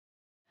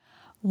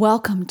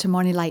Welcome to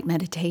Morning Light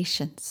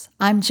Meditations.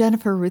 I'm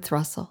Jennifer Ruth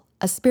Russell,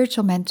 a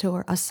spiritual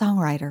mentor, a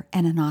songwriter,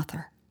 and an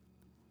author.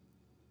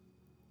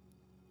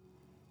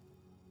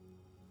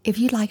 If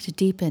you'd like to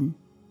deepen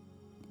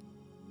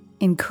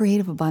in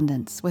creative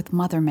abundance with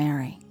Mother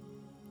Mary,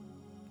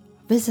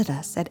 visit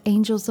us at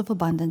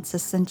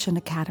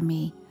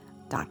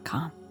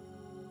angelsofabundanceascensionacademy.com.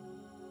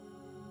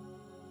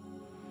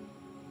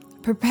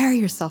 Prepare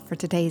yourself for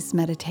today's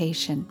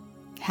meditation.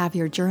 Have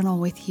your journal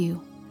with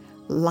you,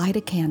 light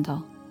a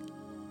candle,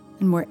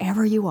 and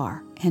wherever you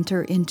are,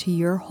 enter into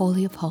your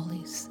Holy of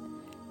Holies,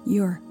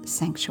 your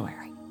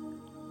sanctuary.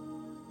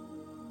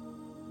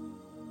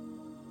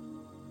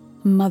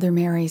 Mother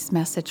Mary's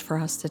message for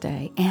us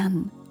today,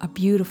 and a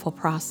beautiful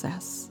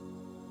process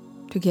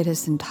to get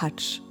us in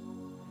touch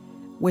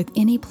with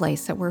any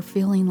place that we're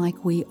feeling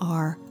like we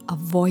are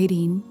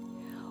avoiding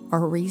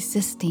or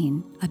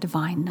resisting a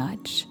divine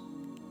nudge.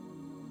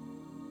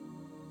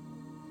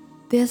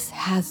 This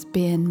has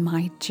been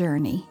my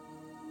journey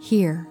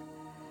here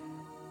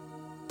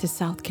to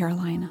South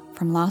Carolina,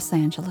 from Los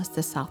Angeles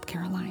to South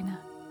Carolina,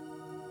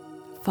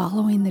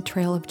 following the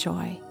Trail of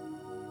Joy,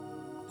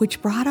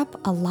 which brought up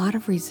a lot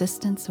of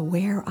resistance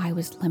where I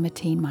was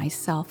limiting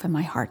myself and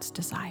my heart's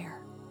desire.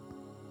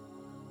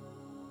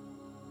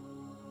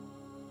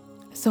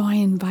 So I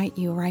invite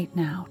you right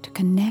now to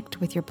connect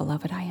with your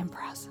beloved I Am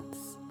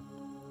Presence.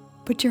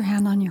 Put your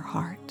hand on your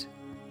heart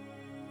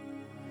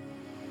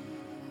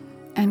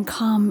and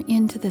come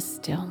into the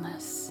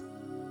stillness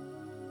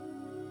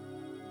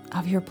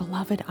of your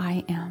beloved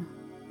I Am.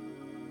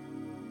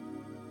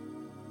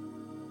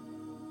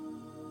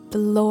 The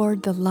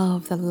Lord, the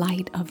love, the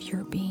light of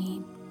your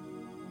being.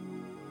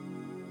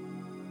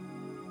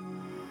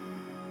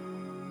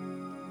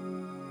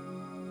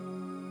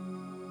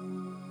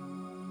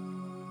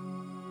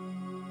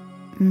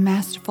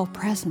 Masterful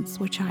presence,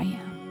 which I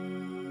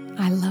am.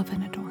 I love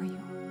and adore you.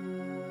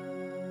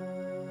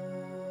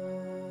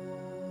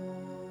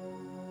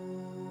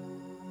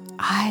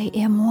 I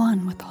am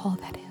one with all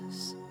that is.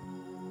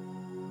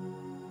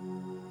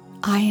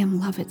 I am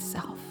love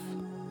itself.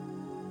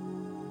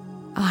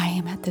 I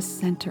am at the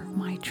center of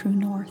my true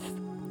north.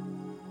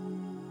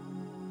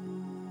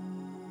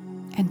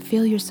 And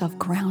feel yourself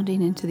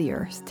grounding into the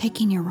earth,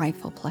 taking your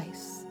rightful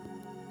place,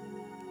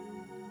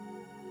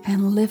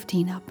 and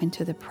lifting up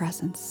into the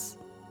presence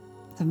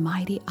of the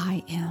mighty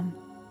I Am,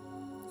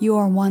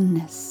 your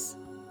oneness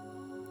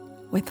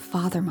with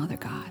Father, Mother,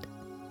 God.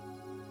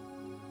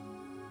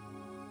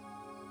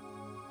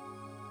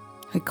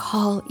 We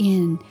call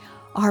in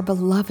our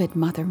beloved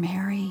Mother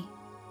Mary,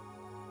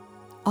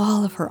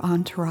 all of her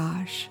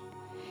entourage,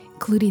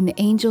 including the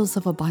angels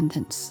of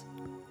abundance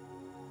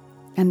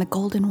and the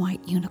golden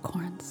white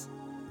unicorns.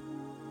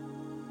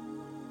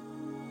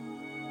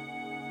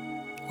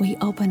 We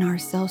open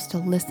ourselves to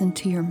listen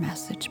to your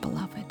message,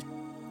 beloved.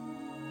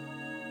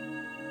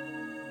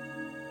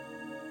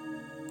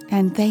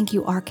 And thank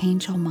you,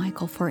 Archangel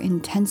Michael, for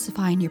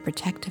intensifying your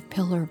protective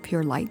pillar of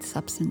pure light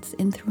substance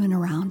in, through, and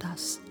around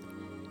us.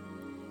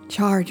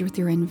 Charged with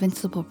your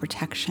invincible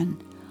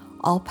protection,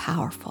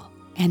 all-powerful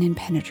and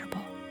impenetrable.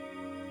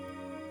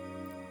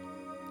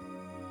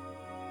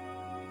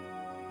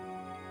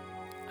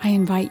 I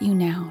invite you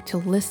now to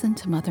listen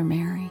to Mother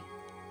Mary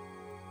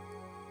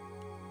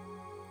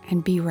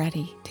and be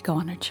ready to go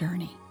on a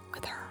journey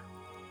with her.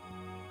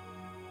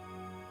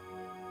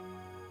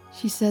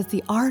 She says,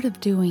 the art of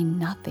doing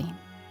nothing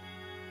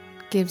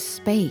gives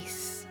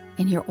space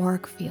in your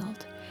auric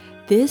field.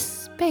 This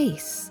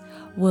space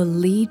will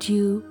lead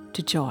you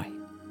to joy.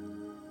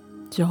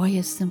 Joy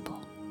is simple.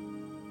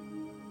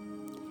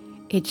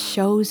 It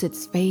shows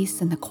its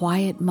face in the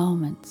quiet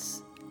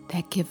moments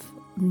that give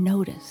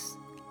notice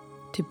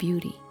to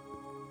beauty.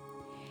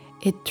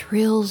 It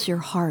thrills your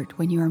heart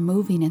when you are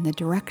moving in the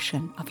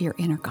direction of your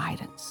inner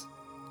guidance.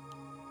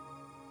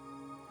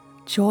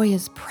 Joy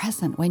is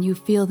present when you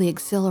feel the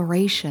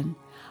exhilaration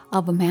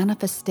of a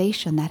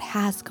manifestation that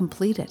has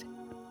completed.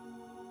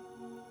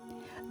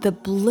 The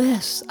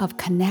bliss of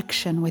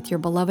connection with your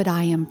beloved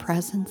I Am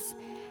Presence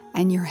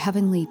and your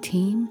heavenly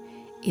team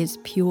is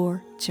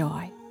pure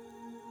joy.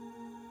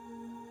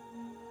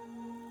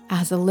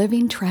 As a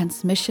living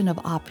transmission of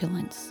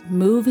opulence,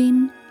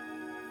 moving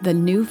the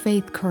new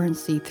faith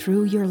currency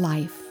through your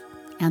life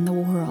and the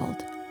world,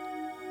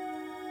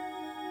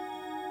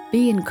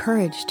 be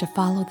encouraged to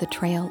follow the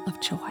trail of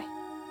joy.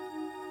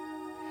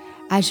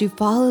 As you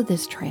follow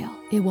this trail,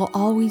 it will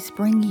always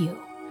bring you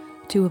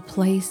to a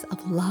place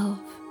of love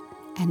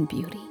and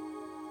beauty.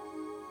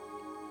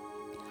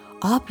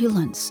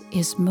 Opulence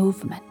is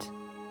movement.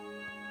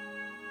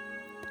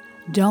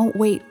 Don't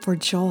wait for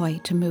joy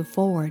to move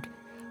forward,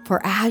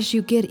 for as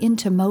you get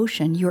into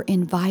motion, you're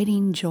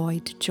inviting joy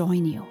to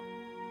join you.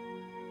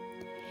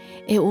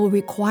 It will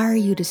require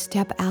you to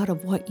step out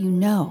of what you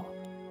know,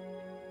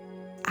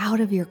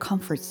 out of your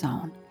comfort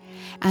zone,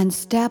 and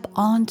step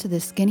onto the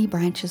skinny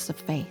branches of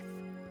faith.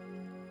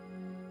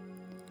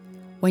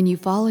 When you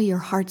follow your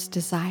heart's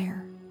desire,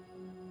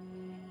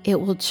 it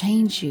will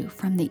change you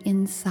from the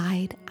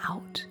inside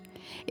out.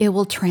 It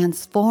will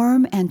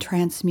transform and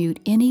transmute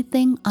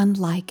anything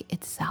unlike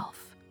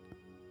itself.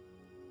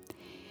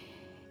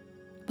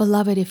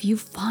 Beloved, if you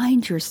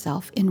find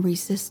yourself in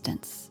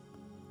resistance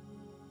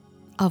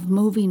of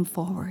moving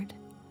forward,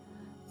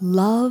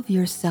 love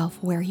yourself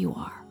where you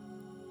are.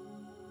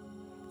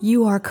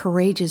 You are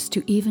courageous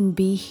to even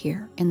be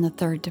here in the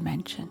third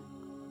dimension.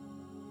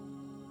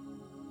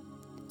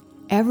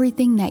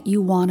 Everything that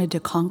you wanted to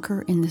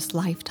conquer in this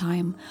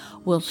lifetime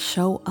will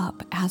show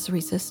up as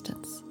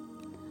resistance.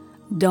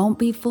 Don't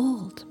be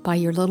fooled by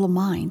your little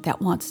mind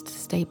that wants to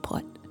stay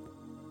put.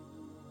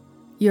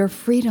 Your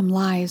freedom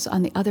lies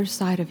on the other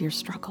side of your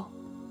struggle.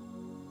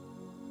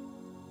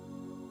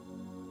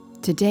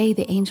 Today,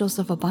 the angels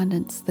of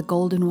abundance, the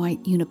golden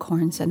white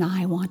unicorns, and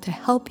I want to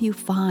help you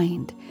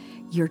find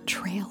your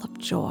trail of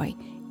joy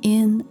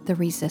in the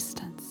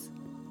resistance.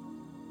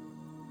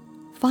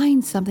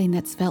 Find something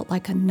that's felt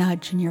like a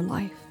nudge in your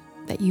life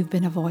that you've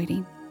been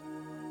avoiding.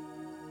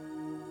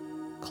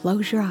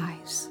 Close your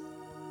eyes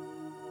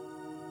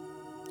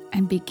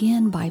and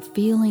begin by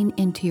feeling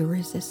into your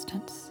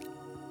resistance.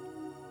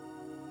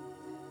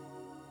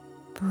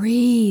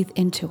 Breathe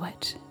into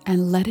it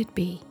and let it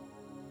be.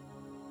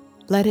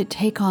 Let it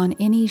take on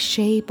any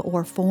shape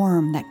or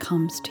form that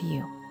comes to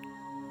you.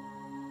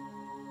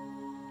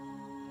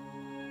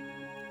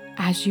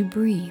 As you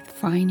breathe,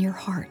 find your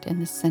heart in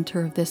the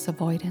center of this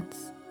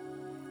avoidance.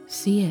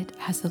 See it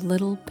as a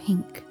little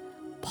pink,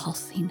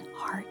 pulsing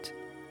heart.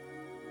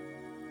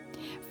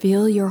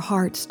 Feel your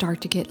heart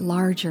start to get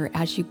larger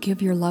as you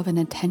give your love and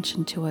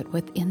attention to it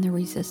within the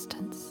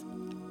resistance.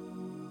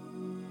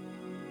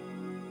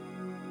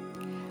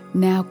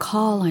 Now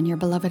call on your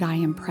beloved I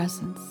Am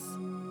presence.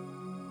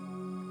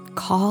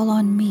 Call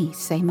on me,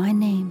 say my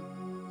name,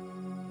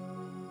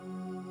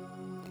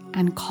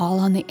 and call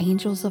on the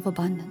angels of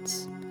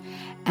abundance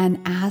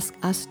and ask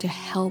us to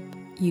help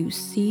you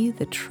see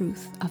the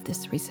truth of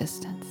this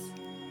resistance.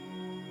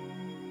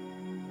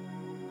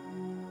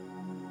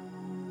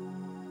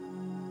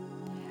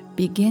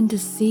 Begin to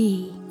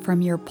see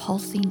from your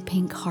pulsing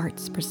pink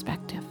heart's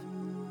perspective.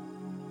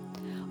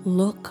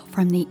 Look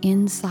from the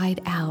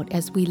inside out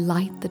as we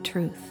light the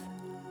truth.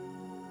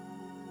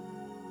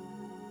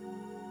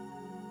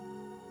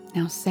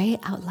 Now say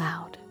out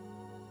loud,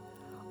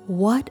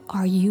 what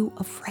are you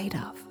afraid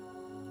of?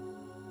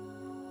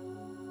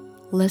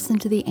 Listen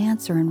to the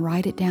answer and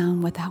write it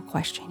down without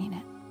questioning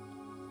it.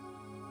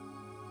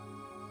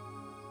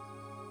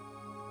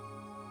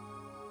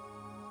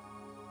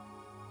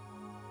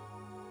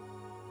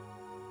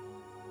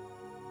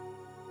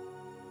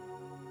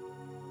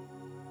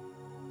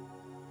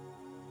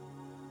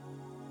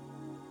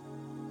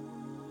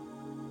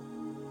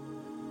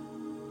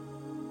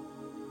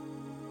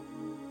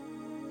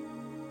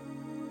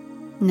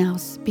 Now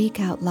speak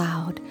out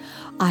loud,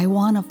 I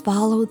want to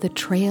follow the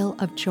trail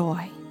of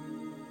joy.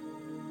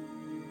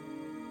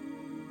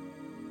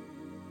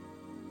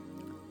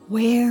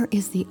 Where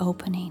is the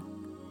opening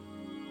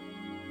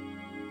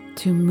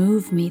to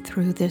move me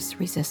through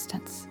this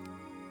resistance?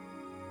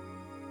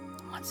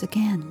 Once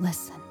again,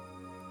 listen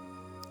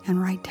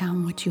and write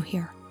down what you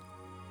hear.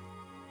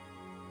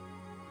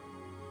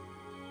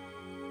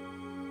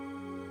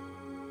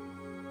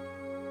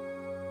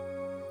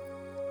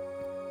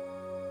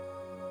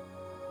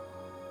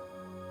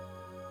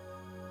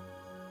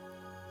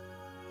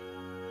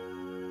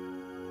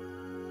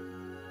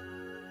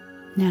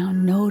 Now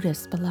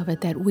notice,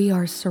 beloved, that we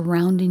are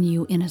surrounding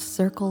you in a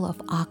circle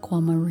of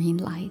aquamarine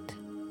light.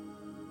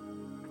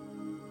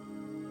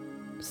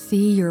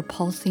 See your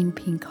pulsing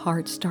pink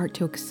heart start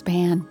to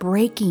expand,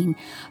 breaking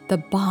the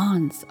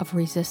bonds of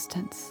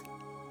resistance.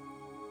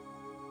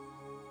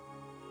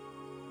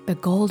 The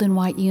golden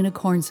white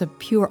unicorns of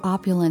pure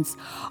opulence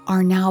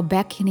are now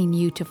beckoning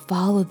you to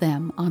follow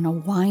them on a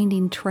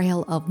winding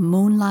trail of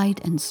moonlight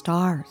and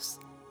stars.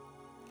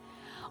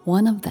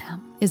 One of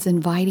them is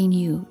inviting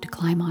you to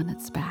climb on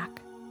its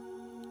back.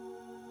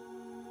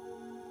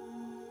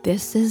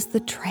 This is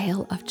the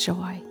trail of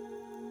joy,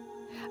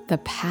 the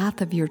path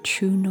of your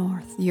true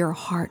north, your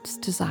heart's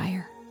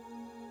desire.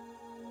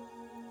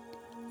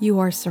 You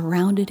are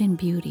surrounded in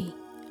beauty.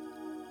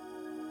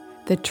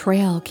 The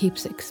trail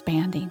keeps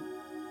expanding.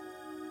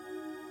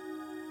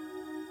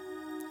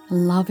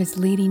 Love is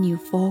leading you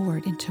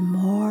forward into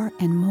more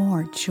and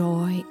more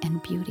joy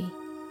and beauty.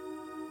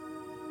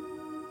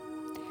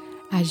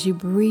 As you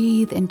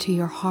breathe into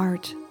your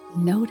heart,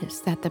 notice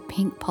that the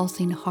pink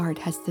pulsing heart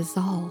has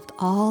dissolved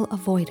all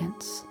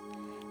avoidance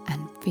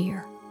and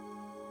fear.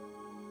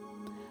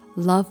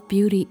 Love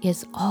beauty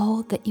is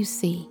all that you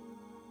see.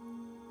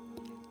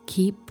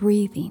 Keep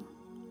breathing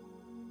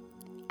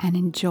and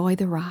enjoy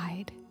the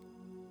ride.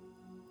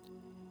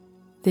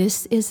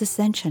 This is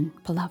ascension,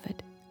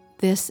 beloved.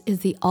 This is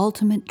the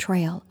ultimate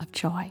trail of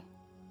joy.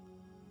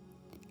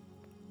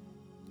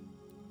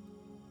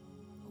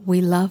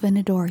 We love and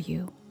adore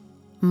you,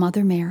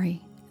 Mother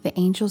Mary, the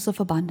angels of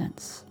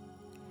abundance,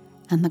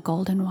 and the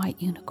golden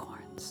white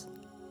unicorns.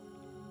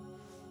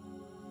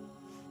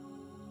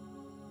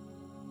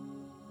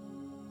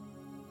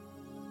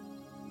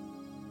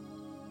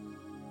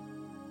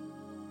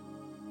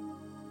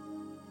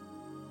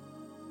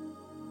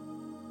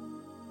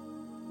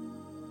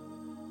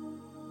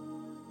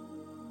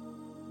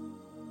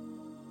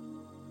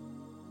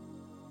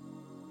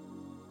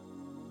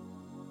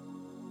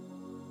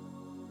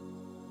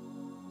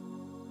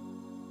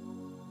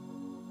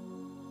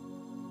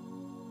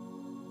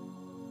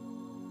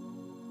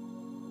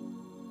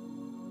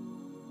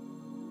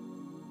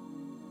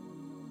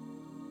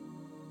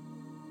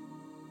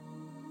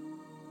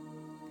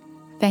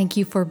 Thank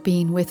you for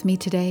being with me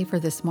today for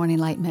this morning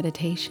light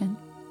meditation.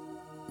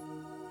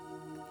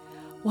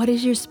 What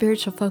is your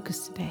spiritual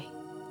focus today?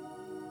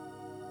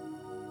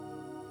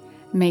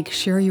 Make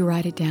sure you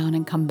write it down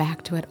and come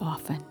back to it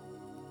often.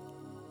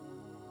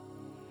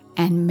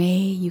 And may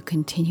you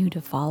continue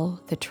to follow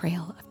the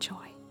trail of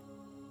joy.